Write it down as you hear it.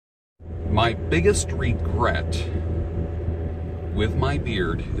My biggest regret with my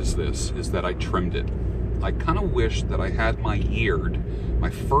beard is that I trimmed it. I kind of wish that I had my Yeard, my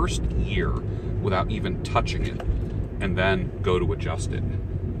first year, without even touching it, and then go to adjust it.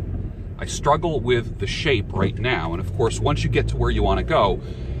 I struggle with the shape right now, and of course, once you get to where you want to go,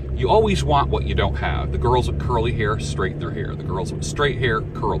 you always want what you don't have. The girls with curly hair, straighten their hair. The girls with straight hair,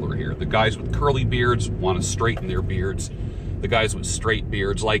 curl their hair. The guys with curly beards want to straighten their beards. The guys with straight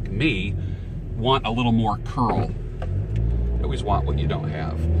beards, like me, want a little more curl. You always want what you don't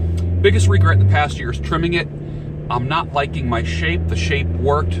have. Biggest regret in the past year is trimming it. I'm not liking my shape. The shape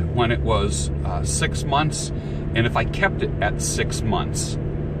worked when it was 6 months, and if I kept it at 6 months,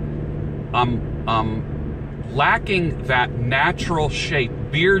 I'm lacking that natural shape.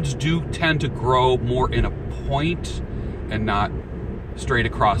 Beards do tend to grow more in a point and not straight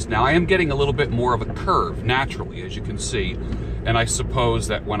across. Now, I am getting a little bit more of a curve naturally, as you can see, and I suppose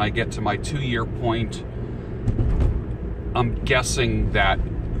that when I get to my 2-year point, I'm guessing that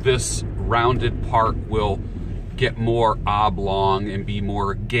this rounded part will get more oblong and be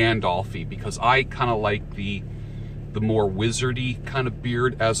more Gandalf-y, because I kind of like the more wizardy kind of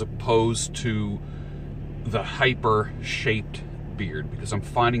beard as opposed to the hyper-shaped beard, because I'm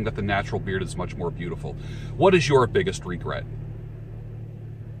finding that the natural beard is much more beautiful. What is your biggest regret?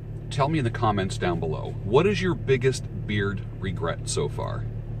 Tell me in the comments down below. What is your biggest beard regret so far?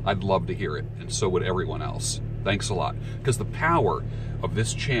 I'd love to hear it, and so would everyone else. Thanks a lot. Because the power of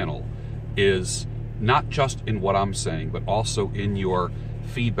this channel is not just in what I'm saying, but also in your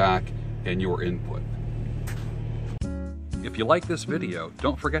feedback and your input. If you like this video,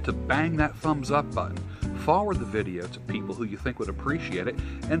 don't forget to bang that thumbs up button. Forward the video to people who you think would appreciate it,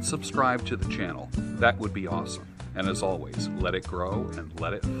 and subscribe to the channel. That would be awesome. And as always, let it grow and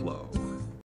let it flow.